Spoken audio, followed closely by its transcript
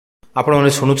ଆପଣମାନେ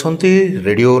ଶୁଣୁଛନ୍ତି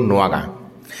ରେଡ଼ିଓ ନୂଆଗାଁ।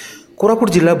 କୋରାପୁଟ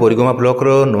ଜିଲ୍ଲା ବୋରିଗୁମା ବ୍ଲକର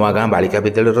ନୂଆଗାଁ ବାଳିକା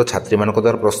ବିଦ୍ୟାଳୟର ଛାତ୍ରୀମାନଙ୍କ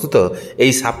ଦ୍ୱାରା ପ୍ରସ୍ତୁତ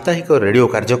ଏହି ସାପ୍ତାହିକ ରେଡ଼ିଓ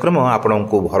କାର୍ଯ୍ୟକ୍ରମ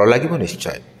ଆପଣଙ୍କୁ ଭଲ ଲାଗିବ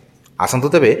ନିଶ୍ଚୟ। ଆସନ୍ତୁ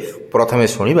ତେବେ ପ୍ରଥମେ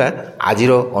ଶୁଣିବା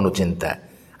ଆଜିର ଅନୁଚିନ୍ତା।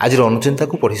 ଆଜିର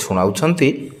ଅନୁଚିନ୍ତାକୁ ପଢ଼ି ଶୁଣାଉଛନ୍ତି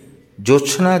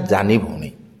ଜ୍ୟୋତ୍ସ୍ନା ଜାନି ଭଉଣୀ।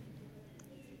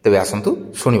 ତେବେ ଆସନ୍ତୁ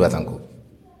ଶୁଣିବା ତାଙ୍କୁ।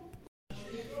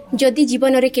 ଯଦି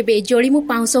ଜୀବନରେ କେବେ ଜଳି ମୁଁ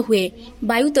ପାଉଁଶ ହୁଏ,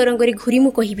 ବାୟୁ ତରଙ୍ଗରେ ଘୁରି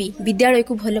ମୁଁ କହିବି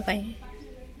ବିଦ୍ୟାଳୟକୁ ଭଲ ପାଏ।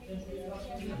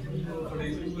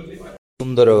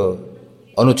 ସୁନ୍ଦର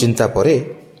ଅନୁଚିନ୍ତା ପରେ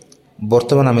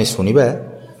ବର୍ତ୍ତମାନ ଆମେ ଶୁଣିବା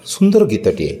ସୁନ୍ଦର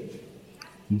ଗୀତଟିଏ,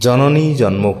 ଜନନୀ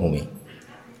ଜନ୍ମଭୂମି।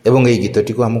 ଏବଂ ଏହି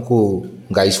ଗୀତଟିକୁ ଆମକୁ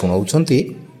ଗାଇ ଶୁଣାଉଛନ୍ତି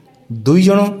ଦୁଇ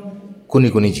ଜଣ କୁନି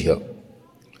କୁନି ଝିଅ,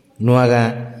 ନୂଆଗାଁ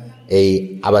ଏହି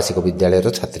ଆବାସିକ ବିଦ୍ୟାଳୟର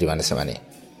ଛାତ୍ରୀମାନେ।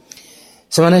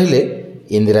 ସେମାନେ ହେଲେ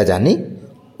ଇନ୍ଦିରା ଜାନି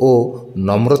ଓ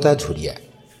ନମ୍ରତା ଝୁରିଆ।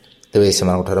 ତେବେ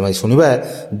ସେମାନଙ୍କଠାରୁ ଆମେ ଶୁଣିବା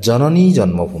ଜନନୀ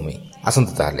ଜନ୍ମଭୂମି।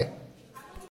 ଆସନ୍ତୁ ତାହେଲେ।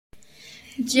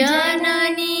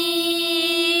 ଜନନୀ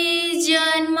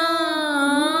ଜନ୍ମଭୂମିଶ୍ଚ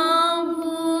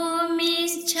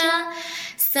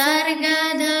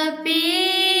ସ୍ୱର୍ଗାଦପି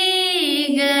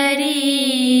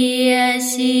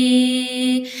ଗରୀୟସୀ।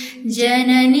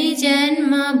 जननी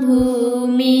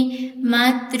जन्मभूमि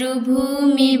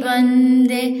मातृभूमि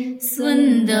वन्दे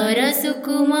सुन्दर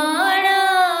सुकुमार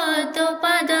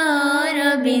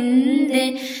तोपदारविन्दे।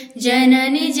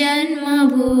 जननी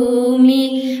जन्मभूमि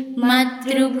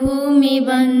मातृभूमि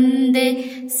वन्दे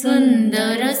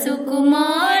सुन्दर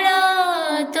सुकुमार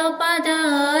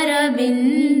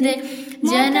तोपदारविन्दे।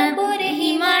 जनपुर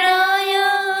हिमालय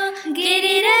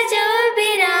गिरिराज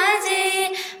विराजे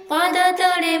पद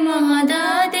तले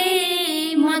महदादे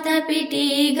मथा पिटी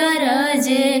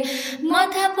गरजे।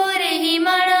 मथा परे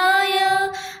हिमालय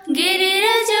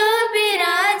गिरिराज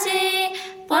विराजे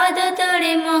पद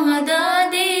तले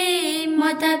महदादे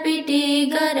मथा पिटी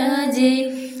गरजे।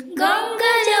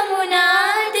 गंगा जमुना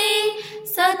दे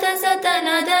शत शत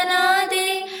नदना दे।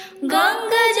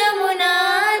 गंगा जमुना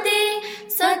दे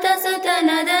शत शत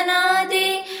नदना दे।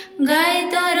 गाय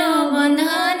तोर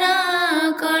बंधना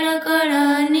कळ कळ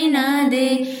निनादे।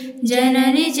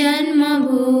 जननी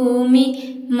जन्मभूमि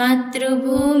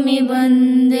मातृभूमि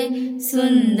वन्दे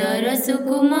सुन्दर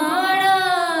सुकुमार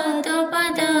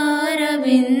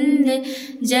तोपदारविन्दे।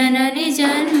 जननी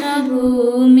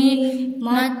जन्मभूमि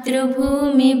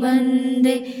मातृभूमि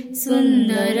वन्दे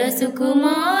सुन्दर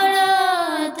सुकुमार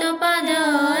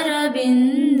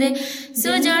तोपदारविन्दे।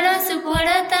 सुजल सुफल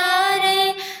तारे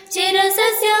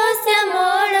चिरशस्य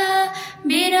श्यामल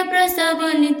वीर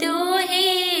प्रसवनि तु हि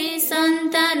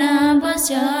सन्तान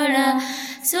वत्सल।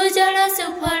 सुजल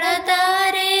सुफल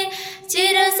तारे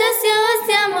चिरशस्य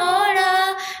श्यामल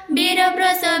वीर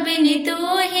प्रसविनि तु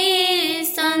हि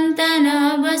सन्तान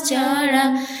वत्सल।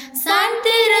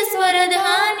 शान्तिर स्वर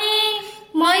ध्वनि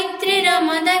मैत्रीर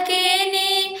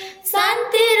मदकेनि।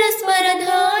 शान्तिर स्वर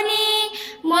ध्वनि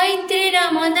मैत्रीर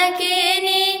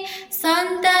मदकेनि।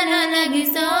 सन्तान लगि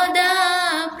सदा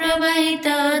प्रवाहित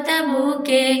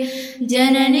बुके।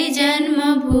 जननी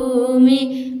जन्मभूमि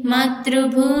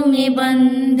मातृभूमि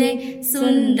वन्दे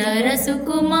सुन्दर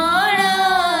सुकुमार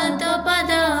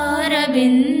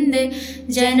तोपदारविन्दे।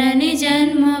 जननी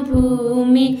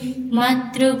जन्मभूमि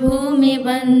मातृभूमि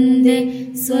वन्दे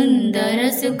सुन्दर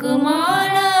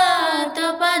सुकुमार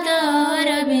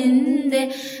तोपदारविन्दे।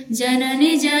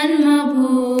 जननी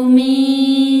जन्मभूमि।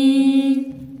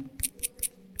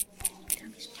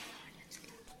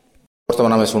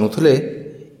 ବର୍ତ୍ତମାନ ଆମେ ଶୁଣୁଥିଲେ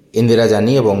ଇନ୍ଦିରା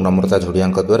ଜାନି ଏବଂ ନମ୍ରତା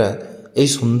ଝୁଡ଼ିଆଙ୍କ ଦ୍ୱାରା ଏହି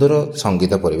ସୁନ୍ଦର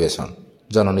ସଙ୍ଗୀତ ପରିବେଷଣ।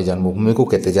 ଜନନୀ ଜନ୍ମଭୂମିକୁ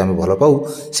କେତେ ଯେ ଆମେ ଭଲ ପାଉ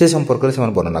ସେ ସମ୍ପର୍କରେ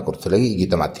ସେମାନେ ବର୍ଣ୍ଣନା କରୁଥିଲେ ଏହି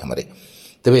ଗୀତ ମାଧ୍ୟମରେ।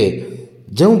 ତେବେ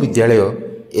ଯେଉଁ ବିଦ୍ୟାଳୟ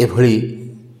ଏଭଳି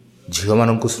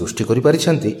ଝିଅମାନଙ୍କୁ ସୃଷ୍ଟି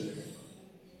କରିପାରିଛନ୍ତି,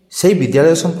 ସେହି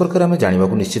ବିଦ୍ୟାଳୟ ସମ୍ପର୍କରେ ଆମେ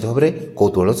ଜାଣିବାକୁ ନିଶ୍ଚିତ ଭାବରେ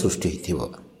କୌତୂହଳ ସୃଷ୍ଟି ହୋଇଥିବ।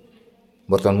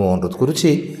 ବର୍ତ୍ତମାନ ମୁଁ ଅନୁରୋଧ କରୁଛି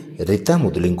ରୀତା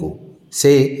ମୁଦୁଲିଙ୍କୁ,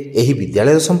 ସେ ଏହି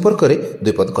ବିଦ୍ୟାଳୟ ସମ୍ପର୍କରେ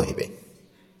ଦୁଇପଦ କହିବେ।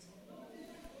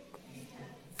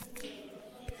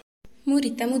 ମୁଁ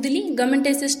Rita Muduli government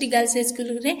SST girls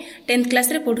ହାଇସ୍କୁଲରେ 10th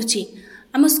କ୍ଲାସ୍ରେ ପଢ଼ୁଛି।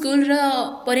 ଆମ ସ୍କୁଲର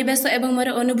ପରିବେଶ ଏବଂ ମୋର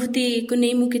ଅନୁଭୂତିକୁ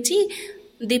ନେଇ ମୁଁ କିଛି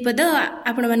ଦୁଇପଦ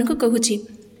ଆପଣମାନଙ୍କୁ କହୁଛି।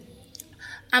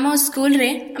 ଆମ ସ୍କୁଲରେ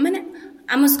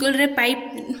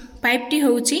ପାଇପ୍ଟି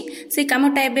ହେଉଛି, ସେ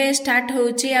କାମଟା ଏବେ ଷ୍ଟାର୍ଟ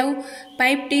ହେଉଛି। ଆଉ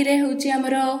ପାଇପ୍ଟିରେ ହେଉଛି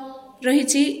ଆମର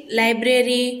ରହିଛି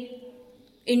ଲାଇବ୍ରେରୀ,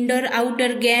 ଇନଡୋର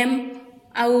ଆଉଟଡୋର ଗେମ୍,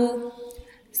 ଆଉ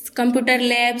କମ୍ପ୍ୟୁଟର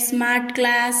ଲ୍ୟାବ୍, ସ୍ମାର୍ଟ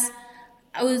କ୍ଲାସ୍,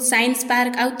 ଆଉ ସାଇନ୍ସ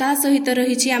ପାର୍କ, ଆଉ ତା ସହିତ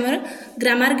ରହିଛି ଆମର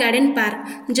ଗ୍ରାମାର ଗାର୍ଡେନ ପାର୍କ,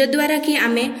 ଯଦ୍ୱାରା କି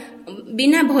ଆମେ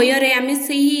ବିନା ଭୟରେ ଆମେ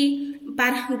ସେହି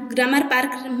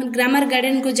ग्रामर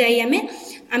गार्डन को जाई आमे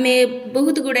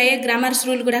बहुत गुड़ाए ग्रामर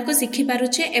रूल गुड़ाक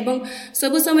शिखिपारुचे एवं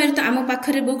सब समय तो आम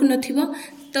पाखरे बुक नथिबो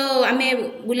तो आमे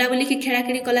बुलाबुली की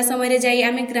खेलाखेली कला समय जाई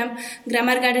आमे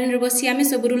ग्रामर गार्डन रे बसी आमे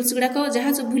सब रूल्स गुड़ाक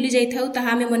जहाँ सब भूली जाई थाउ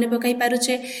ताहा आमे मने पकाई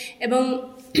पारुचे एवं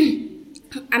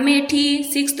आमे एठी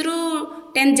 6th ରୁ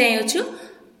 10th जाए अछु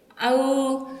आउ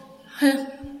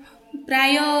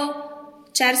प्राय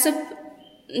 400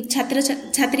 छात्र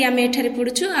छात्री आमे एठारे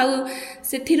पढुछु आउ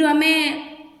सेथिरु आमे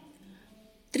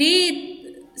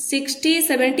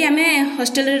 360-70 आमे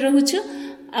हॉस्टल रे रहूछु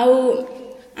आउ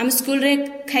आम स्कूल रे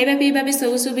खाइबा पीबा भी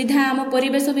सब सुविधा आम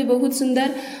परिवेश भी बहुत सुंदर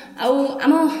आउ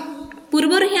आम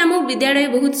पूर्वर ही आम विद्यालय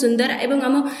बहुत सुंदर एवं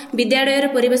आम विद्यालय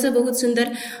परिवेश बहुत सुंदर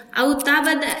आउ ता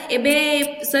बाद एबे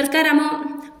सरकार आम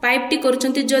पाइपटी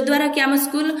करूछंती जो द्वारा कि आम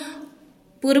स्कूल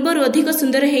पूर्वर अधिक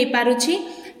सुंदर हो पारुछि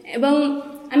एवं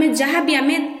आमे जहाँ भी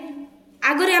आमे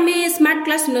आगरे आमे स्मार्ट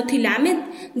क्लास नथिला आमे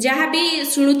जहाँ भी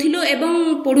शुणुथिलु एवं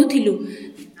पढ़ुथिलु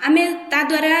आमे ता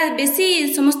द्वारा बेसी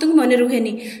समस्त को मन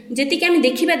रुहेनी जेति कि आमे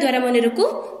देखिबा द्वारा मन रखु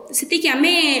सेति कि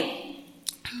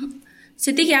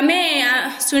आमे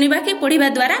सुनिबा के पढ़िबा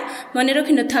द्वारा मन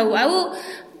रखि न थाउ आउ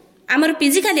आमर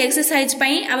फिजिकल एक्सरसाइज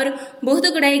पाई आमर बहुत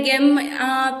गुड़ाई गेम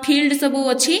फील्ड सब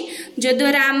अच्छी जो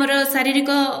द्वारा आमर शारीरिक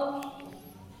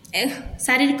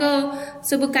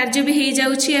सब कार्य भी हो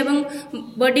जाउछि एवं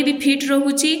बॉडी भी फिट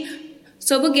रहउछि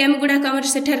सब गेम गुड़ाक आमर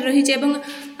सेठार रही एवं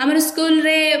आमर स्कूल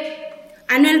रे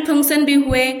एनुअल फंक्शन भी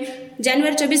हुए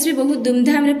जनवरी 24 भी बहुत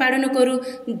धूमधाम रे पालन करू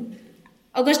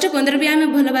अगस्ट 15 भी आमे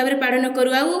भल भाव पालन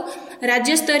करू आउ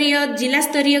राज्य स्तरीय जिला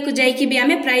स्तरीय को जाइकी भी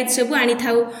आमे प्राइज सब आनी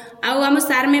थाउ आउ आम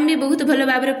सार मैम भी बहुत भल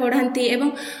भाव पढ़ाती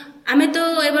एवं आमे तो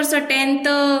ए वर्ष 10th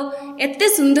तो एते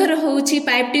सुंदर होउछि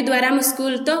पाइपटी द्वारा आम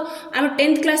स्कूल तो आम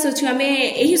 10th क्लास अच्छु आमे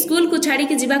एही स्कूल को छाड़ी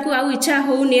के जीवा को आउ इच्छा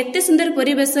होउनी एते सुंदर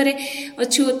परिवेश रे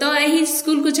अच्छु तो एही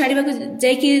स्कूल को छाड़ीबा को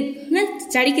जाइकी ना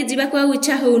छाड़ी के जीवा को आउ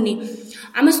इच्छा होउनी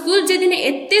आम स्कूल जे दिन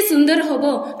एते सुंदर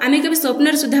होबो आमे केबे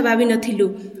स्वप्नर सुधा भाबी नथिलु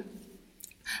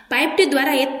पाइपटी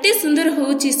द्वारा एते सुंदर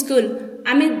होउछि स्कूल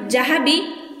आमे जहाँ भी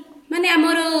माने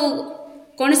आमर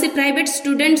कौन से प्राइवेट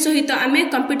स्टूडेंट सहित आमे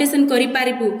कंपटीशन करि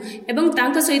पारिबु एवं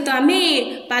तांका सहित आमे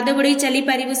पाद बढ़ई चली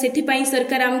पारिबु सेथि पई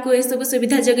सरकार हमको ए सब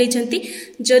सुविधा जगै छंती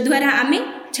जो द्वारा आमे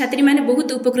छात्री माने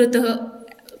बहुत उपकृत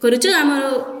करूछु आमर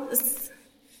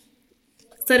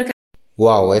सरकार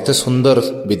वाओ एते सुंदर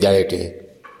विद्यालयटे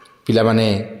पिला माने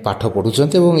पाठ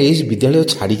पढुचंते एवं एई विद्यालय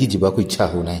छाड़ी की जीवा को इच्छा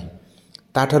हो नाही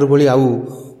ताठार भली आउ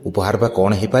उपहार बा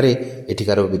कौन हो पारे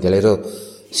एठिकार विद्यालय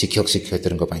शिक्षक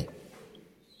शिक्षयित्री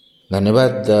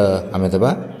धन्यवाद आमे देवा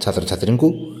छात्र छात्री को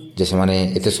जे से माने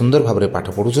एते सुंदर भाव पाठ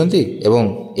पढ़ुचंती एवं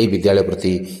ए विद्यालय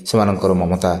प्रति सेमानकर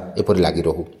ममता एपरि लागि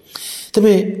रहू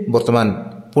तबे वर्तमान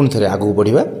पुणी थरे आगु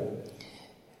बढ़िबा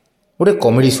गोटे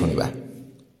कॉमेडी सुनिबा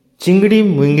चिंगड़ी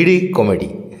मिंगड़ी कॉमेडी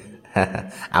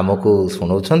आमको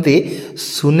सुनाउछंती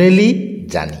सुनेली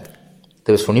जानी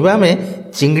तबे सुनिबा आमे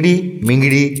चिंगड़ी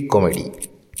मिंगड़ी कॉमेडी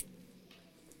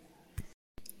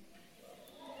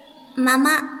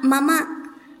मामा मामा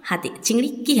हाथी चिंगड़ी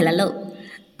की हेला लो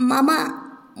मामा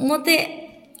मते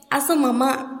आसो मामा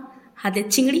हाथे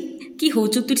चिंगड़ी की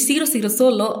होचु तु शीघ्र शीघ्र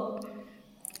सोलो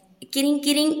किरिंग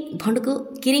किरिंग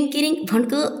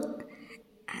भंडकु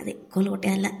अरे कॉल गोटे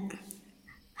हला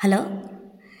हेलो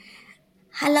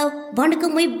हेलो भंडकु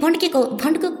मुई भंडकी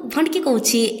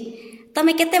कहूछि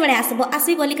तमे केते बेले आसबो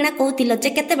आसी बोली कना कहूतिलो जे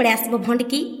केते बेले आसबो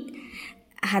भंडकी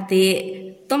हाथे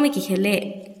तमे की खेले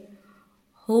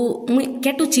हो मुई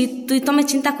केटुची तमे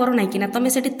चिंता करो ना कि ना तमे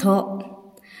सेठी थो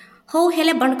हो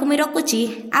हेले भंडकु मुई रखुची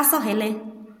आस हेले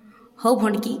हो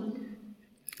भंडकी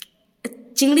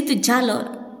चिंगड़ी तु जालो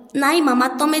नाई मामा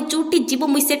तमे जोटी जीव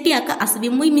मुई सेठी आका आसबी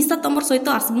मुई मिसा तमर सहित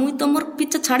आस मुई तमर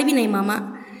पीछे छाड़बी नहीं मामा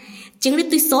चिंगड़ी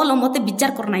तु सोलो मते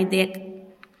विचार कर नाई देख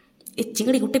ए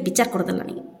चिंगड़ी गोटे विचार कर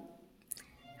देलानी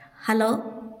हेलो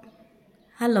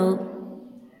हेलो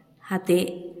हाथे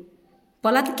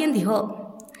पलाद केंदी हो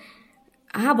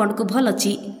हाँ भंडकु भल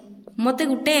अच्छी मते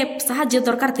गोटे साहाଯ୍ୟ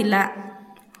दरकार थिला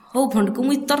हो भंडकु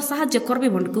मुई तोर साहाଯ୍ୟ करबी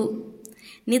भंडकु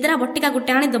निद्रा बट्टिका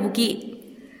गोटे आनी दबु कि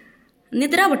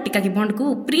निद्रा बट्टिका कि भंडकु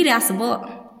प्री रे आसबो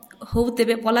हो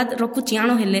तेबे पलाद रखुची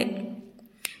आनो हेले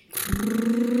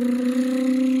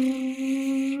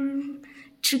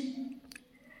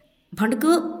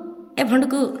भंडकु ए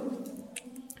भंडकु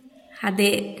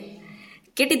हादे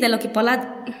केटी देलो कि पलाद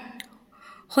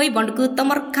होई भंडकु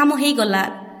तमर काम हेई गला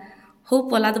हो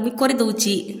पलाद मुई कर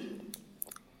दउची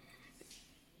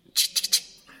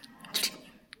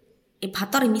ए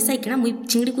भातर मिसाई किना मुई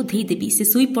चिंगड़ी को धई देबी से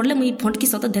सुई पड़ले मुई भंडकी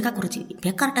सत देखा करूची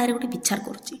बेकार टायर गोटे विचार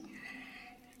करूची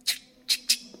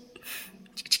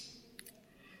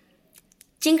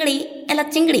चिंगड़ी एला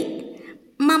चिंगड़ी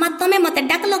ମାମା ତମେ ମୋତେ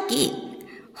ଡାକଲ କି?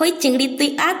 ହୋଇ ଚିଙ୍ଗଡ଼ି ତୁଇ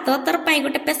ଆ ତ ତୋର ପାଇଁ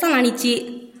ଗୋଟେ ପେଶାଲ ଆଣିଛି।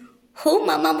 ହଉ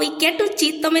ମାମା ମୁଇଁ କେଟୁଛି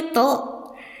ତମେ ତ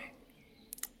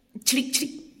ଛିଡ଼ିକ୍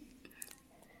ଛିଡ଼ିକ୍।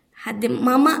 ହାଦେ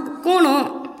ମାମା କ'ଣ?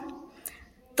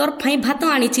 ତୋର ପାଇଁ ଭାତ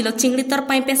ଆଣିছিল ଚିଙ୍ଗଡ଼ି, ତୋର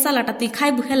ପାଇଁ ପେଶାଲଟା ତୁଇ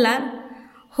ଖାଇବୁ ହେଲା?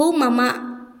 ହଉ ମାମା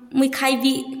ମୁଇଁ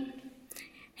ଖାଇବି,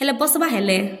 ହେଲେ ବସବା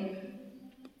ହେଲେ।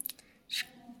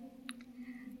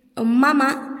 ମାମା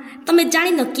ତମେ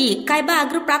ଜାଣିନ କି ଖାଇବା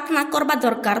ଆଗରୁ ପ୍ରାର୍ଥନା କରବା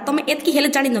ଦରକାର? ତମେ ଏତ୍କି ହେଲେ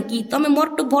ଜାଣିନ କି? ତମେ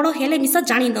ମୋରଠୁ ବଡ଼ ହେଲେ ମିଶା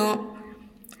ଜାଣିନ।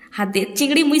 ହାଦେ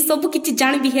ଚିଙ୍ଗଡ଼ି ମୁଇଁ ସବୁ କିଛି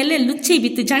ଜାଣିବି ହେଲେ ଲୁଚେଇବି,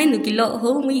 ତୁ ଜାଣିନୁ କି ଲୋ?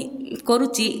 ହଉ ମୁଇଁ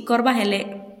କରୁଛି, କରବା ହେଲେ।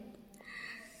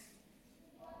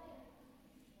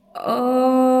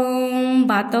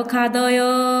 ଭାତ ଖାଦୟ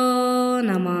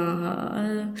ନମଃ।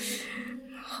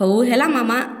 ହଉ ହେଲା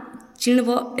ମାମା, ଚିଣବ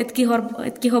ଏତ୍କି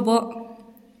ହବ।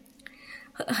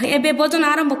 ଏବେ ଭୋଜନ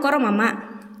ଆରମ୍ଭ କର ମାମା।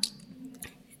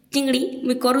 ଚିଙ୍ଗଡ଼ି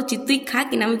ମୁଇଁ କରୁଛି, ତୁଇ ଖା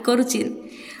କିନା ମୁଇଁ କରୁଛି।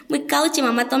 ମୁଇଁ ଖାଉଛି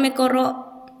ମାମା, ତମେ କର।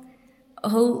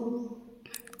 ହଉ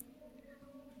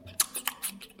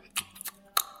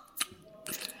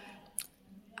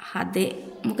ହାଦେ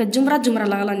ମୁକେ ଝୁମରା ଝୁମରା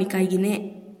ଲାଗଲାନି କାହିଁକିନେ?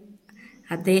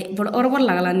 ହାଦେ ବଡ଼ ଅରବର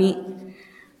ଲାଗଲାନି।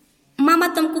 ମାମା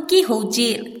ତମକୁ କି ହଉଛି?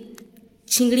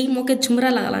 ଚିଙ୍ଗଡ଼ି ମୁକେ ଝୁମରା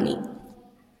ଲାଗଲାନି,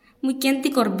 ମୁଇଁ କେମିତି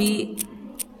କରବି?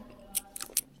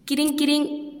 କିରିଂ କିରିଂ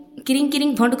କିରିଂ କିରିଂ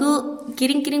ଭଣ୍ଡକୁ,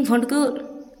 କିରିଂ କିରିଂ ଭଣ୍ଡକୁ।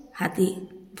 ହାଦେ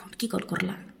ଭଣ୍ଡକି କଲ୍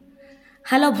କରଲା।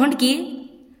 ହ୍ୟାଲୋ ଭଣ୍ଡକି,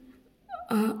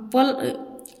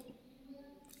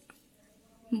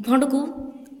 ଭଣ୍ଡକୁ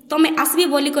ତମେ ଆସିବି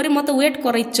ବୋଲିକରି ମୋତେ ୱେଟ୍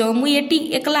କରାଇଛ। ମୁଇଁ ଏଠି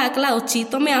ଏକଲା ଏକଲା ଅଛି,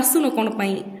 ତମେ ଆସୁନ କ'ଣ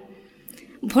ପାଇଁ?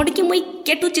 ଭଣ୍ଡକି ମୁଇଁ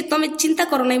କେଟୁଛି, ତମେ ଚିନ୍ତା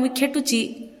କର ନାହିଁ, ମୁଇଁ ଖେଟୁଛି।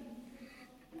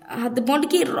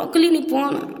 ଭଣ୍ଡକି ରଖିଲିନି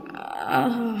ଫୋନ୍।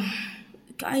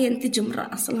 କାହିଁ ଏମିତି ଝୁମରା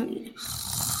ଆସିଲାନି?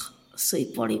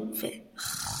 ଶୋଇପଡ଼ିବେ।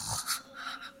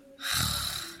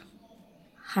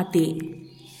 ହାତେ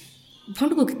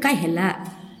ଭଣ୍ଡକୁ କାହିଁ ହେଲା?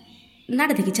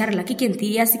 ନାଡ଼େ ଦେଖି ଛାଡ଼ିଲା କି କେମିତି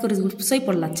ଆସିକରି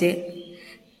ଶୋଇପଡ଼ିଲା ଯେ?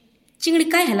 ଚିଙ୍ଗଡ଼ି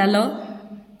କାହିଁ ହେଲା ଲୋ?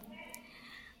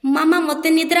 ମାମା ମୋତେ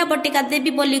ନିଦ୍ରା ବଟିକା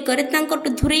ଦେବି ବୋଲିକରି ତାଙ୍କଠୁ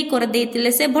ଧୂରେଇ କରିଦେଇଥିଲେ।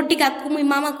 ସେ ବଟିକାକୁ ମୁଇଁ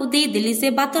ମାମାକୁ ଦେଇଦେଲି। ସେ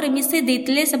ଭାତରେ ମିଶାଇ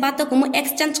ଦେଇଥିଲେ, ସେ ଭାତକୁ ମୁଁ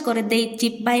ଏକ୍ସଚେଞ୍ଜ କରିଦେଇଛି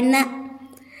ଭାଇନା।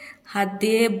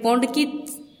 ହାଦେ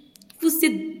ବଣ୍ଡକିକୁ ସେ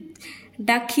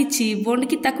ଡାକିଛି,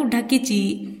 ବଣ୍ଡକି ତାକୁ ଡାକିଛି।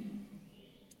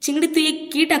 ଚିଙ୍ଗଡ଼ି ତୁ ଏ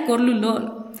କିଟା କରଲୁ ଲୋ?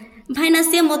 ଭାଇନା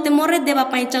ସିଏ ମୋତେ ମରେଇ ଦେବା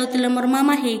ପାଇଁ ଚାହୁଁଥିଲେ, ମୋର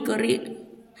ମାମା ହେଇକରି।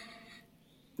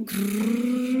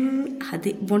 ହାଦେ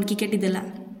ବଣ୍ଡକି ଖେଟିଦେଲା।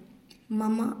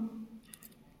 ମାମା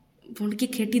ଭଣ୍ଡକି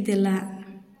ଖେଟିଦେଲା।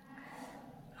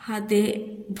 ହାଦେ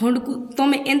ଭଣ୍ଡକୁ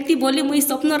ତମେ ଏମିତି ବୋଲି ମୁଇଁ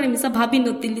ସ୍ୱପ୍ନରେ ମିଶା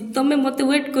ଭାବିନଥିଲି। ତମେ ମୋତେ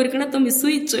ୱେଟ୍ କରିକିନା ତମେ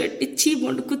ଶୋଇଛ ଏଠି। ଛି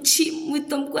ଭଣ୍ଡକୁ ଛି, ମୁଇଁ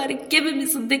ତମକୁ ଆରେ କେବେ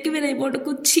ମିଶ ଦେଖିବି ନାହିଁ ଭଣ୍ଡକୁ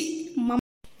ଛି।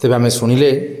 ତେବେ ଆମେ ଶୁଣିଲେ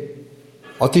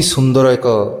ଅତି ସୁନ୍ଦର ଏକ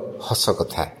ହସ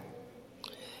କଥା।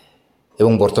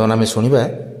 ଏବଂ ବର୍ତ୍ତମାନ ଆମେ ଶୁଣିବା,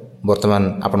 ବର୍ତ୍ତମାନ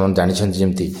ଆପଣମାନେ ଜାଣିଛନ୍ତି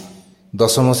ଯେମିତି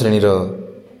 10ମ ଶ୍ରେଣୀର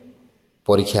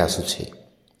ପରୀକ୍ଷା ଆସୁଛି,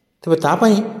 ତେବେ ତା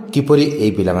ପାଇଁ କିପରି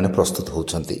ଏହି ପିଲାମାନେ ପ୍ରସ୍ତୁତ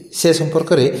ହେଉଛନ୍ତି ସେ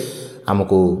ସମ୍ପର୍କରେ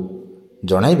ଆମକୁ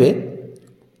ଜଣାଇବେ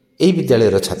ଏହି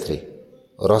ବିଦ୍ୟାଳୟର ଛାତ୍ରୀ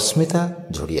ରଶ୍ମିତା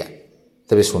ଝୋଡ଼ିଆ।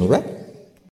 ତେବେ ଶୁଣିବା।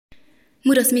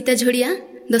 ମୁଁ ରଶ୍ମିତା ଝୋଡ଼ିଆ,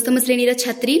 10ମ ଶ୍ରେଣୀର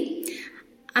ଛାତ୍ରୀ।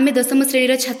 ଆମେ 10ମ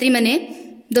ଶ୍ରେଣୀର ଛାତ୍ରୀମାନେ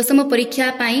 10ମ ପରୀକ୍ଷା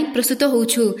ପାଇଁ ପ୍ରସ୍ତୁତ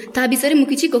ହେଉଛୁ, ତାହା ବିଷୟରେ ମୁଁ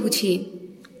କିଛି କହୁଛି।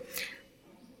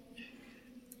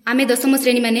 ଆମେ 10ମ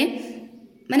ଶ୍ରେଣୀମାନେ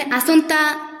ଆସନ୍ତା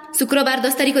ଶୁକ୍ରବାର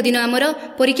 10 ତାରିଖ ଦିନ ଆମର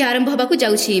ପରୀକ୍ଷା ଆରମ୍ଭ ହେବାକୁ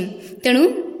ଯାଉଛି। ତେଣୁ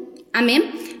ଆମେ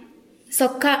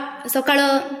ସକାଳ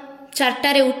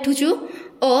 4ଟାରେ ଉଠୁଛୁ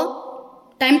ଓ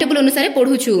ଟାଇମ୍ ଟେବୁଲ୍ ଅନୁସାରେ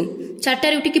ପଢ଼ୁଛୁ।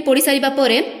 4ଟାରେ ଉଠିକି ପଢ଼ି ସାରିବା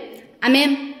ପରେ ଆମେ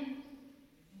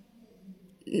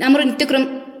ଆମର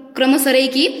ନିତ୍ୟକ୍ରମ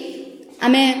ସରେଇକି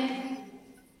ଆମେ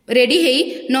ରେଡ଼ି ହେଇ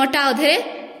 9ଟା ଅଧେରେ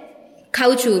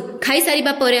ଖାଉଛୁ।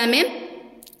 ଖାଇସାରିବା ପରେ ଆମେ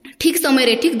ଠିକ୍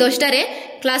ସମୟରେ ଠିକ୍ 10ଟାରେ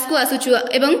କ୍ଲାସ୍କୁ ଆସୁଛୁ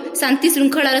ଏବଂ ଶାନ୍ତି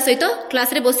ଶୃଙ୍ଖଳାର ସହିତ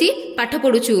କ୍ଲାସ୍ରେ ବସି ପାଠ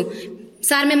ପଢ଼ୁଛୁ।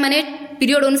 ସାର୍ ମ୍ୟାମ୍ ମାନେ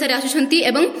ପିରିୟଡ଼ ଅନୁସାରେ ଆସୁଛନ୍ତି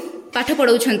ଏବଂ ପାଠ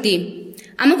ପଢ଼ାଉଛନ୍ତି।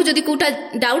 ଆମକୁ ଯଦି କେଉଁଟା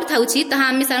ଡାଉଟ୍ ଥାଉଛି ତାହା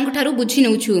ଆମେ ସାର୍ଙ୍କ ଠାରୁ ବୁଝି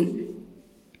ନେଉଛୁ।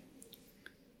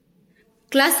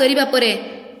 କ୍ଲାସ୍ ସରିବା ପରେ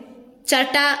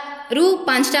 4ଟାରୁ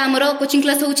 5ଟା ଆମର କୋଚିଂ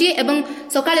କ୍ଲାସ୍ ହେଉଛି ଏବଂ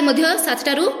ସକାଳେ ମଧ୍ୟ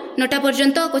 7ଟାରୁ 9ଟା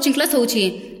ପର୍ଯ୍ୟନ୍ତ କୋଚିଂ କ୍ଲାସ୍ ହେଉଛି।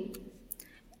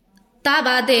 ତା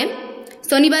ବାଦେ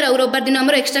ଶନିବାର ଆଉ ରବିବାର ଦିନ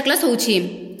ଆମର ଏକ୍ସଟ୍ରା କ୍ଲାସ୍ ହେଉଛି।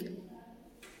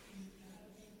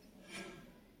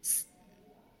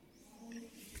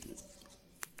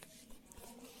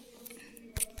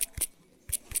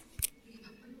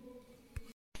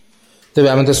 ତେବେ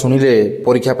ଆମେ ତ ଶୁଣିଲେ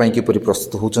ପରୀକ୍ଷା ପାଇଁ କିପରି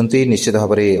ପ୍ରସ୍ତୁତ ହେଉଛନ୍ତି। ନିଶ୍ଚିତ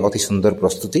ଭାବରେ ଅତି ସୁନ୍ଦର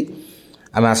ପ୍ରସ୍ତୁତି।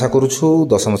 ଆମେ ଆଶା କରୁଛୁ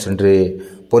 10ମ ଶ୍ରେଣୀରେ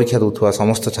ପରୀକ୍ଷା ଦେଉଥିବା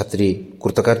ସମସ୍ତ ଛାତ୍ରୀ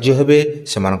କୃତକାର୍ଯ୍ୟ ହେବେ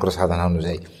ସେମାନଙ୍କର ସାଧନା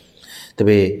ଅନୁଯାୟୀ।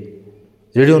 ତେବେ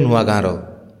ରେଡ଼ିଓ ନୂଆ ଗାଁର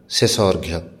ଶେଷ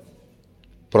ଅର୍ଘ୍ୟ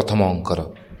ପ୍ରଥମ ଅଙ୍କର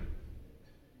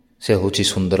ସେ ହେଉଛି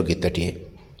ସୁନ୍ଦର ଗୀତଟିଏ।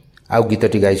 ଆଉ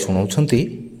ଗୀତଟି ଗାଇ ଶୁଣାଉଛନ୍ତି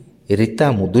ରୀତା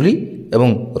ମୁଦୁଲି ଏବଂ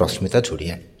ରଶ୍ମିତା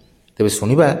ଝୁଡ଼ିଆ। ତେବେ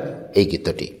ଶୁଣିବା ଏହି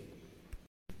ଗୀତଟି।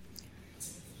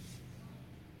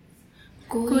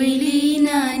 କୋଇଲି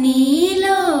ନାନୀ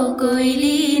ଲୋ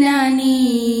କୋଇଲି ନାନୀ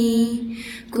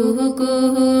କୁହୁ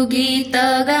କୁହୁ ଗୀତ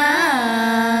ଗା,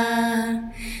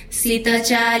 ଶୀତ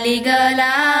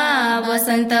ଚାଲିଗଲା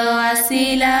ବସନ୍ତ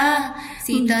ଆସିଲା,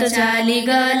 ଶୀତ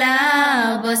ଚାଲିଗଲା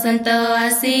ବସନ୍ତ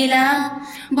ଆସିଲା,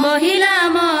 ବହିଲା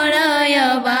ମଳୟ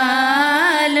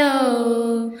ବାଲୋ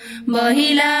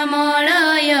ବହିଲା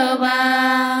ମଳୟ ବା,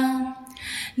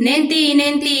 ନେନ୍ତି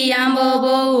ନେନ୍ତି ଆମ୍ବ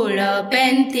ବଉଳ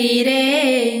ପେନ୍ଥିରେ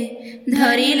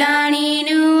ଧରିଲାଣି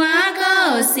ନୂଆ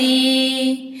କଷି,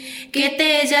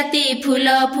 କେତେ ଜାତି ଫୁଲ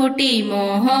ଫୁଟି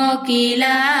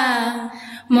ମହକିଲା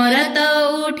ମୋର ତ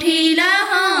ଉଠିଲା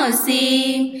ହସି,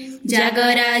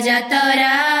 ଜାଗରା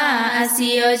ଯାତରା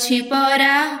ଆସିଅଛି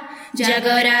ପରା,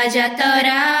 ଜାଗରା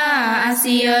ଯାତରା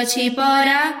ଆସିଅଛି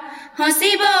ପରା,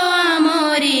 ହସିବ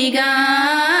ଆମରି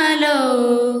ଗାଁ ଲୋ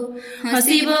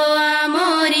ହସିବ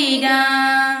ଆମରି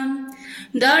ଗାଁ,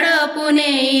 ଦଡ଼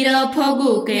ପୁନେଇର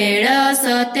ଫଗୁ କେଳ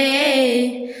ସତେ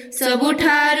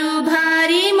ସବୁଠାରୁ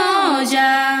ଭାରି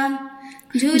ମଜା,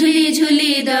 ଝୁଲି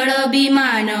ଝୁଲି ଦଡ଼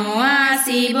ବିମାନ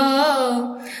ଆସିବ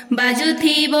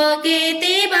ବାଜୁଥିବ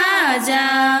କେତେ ବାଜା,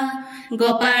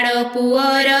 ଗୋପାଳ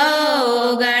ପୁଅର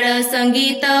ଅଗାଢ଼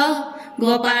ସଙ୍ଗୀତ,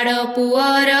 ଗୋପାଳ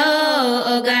ପୁଅର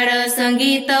ଅଗାଢ଼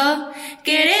ସଙ୍ଗୀତ,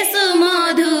 କେଡ଼େ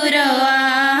ସୁମଧୁର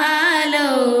ଆଲୋ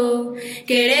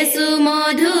କେଡ଼େ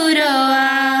ସୁମଧୁର ଆ,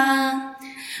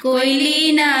 କୋଇଲି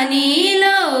ନାନୀ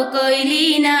ଲୋ କୋଇଲି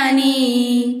ନାନୀ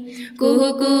କୁହୁ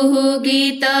କୁହୁ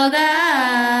ଗୀତ ଗା,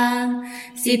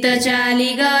 ଶୀତ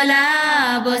ଚାଲିଗଲା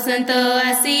ବସନ୍ତ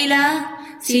ଆସିଲା,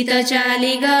 ଶୀତ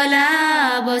ଚାଲିଗଲା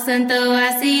ବସନ୍ତ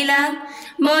ଆସିଲା,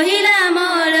 ବହିଲା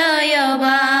ମଳୟ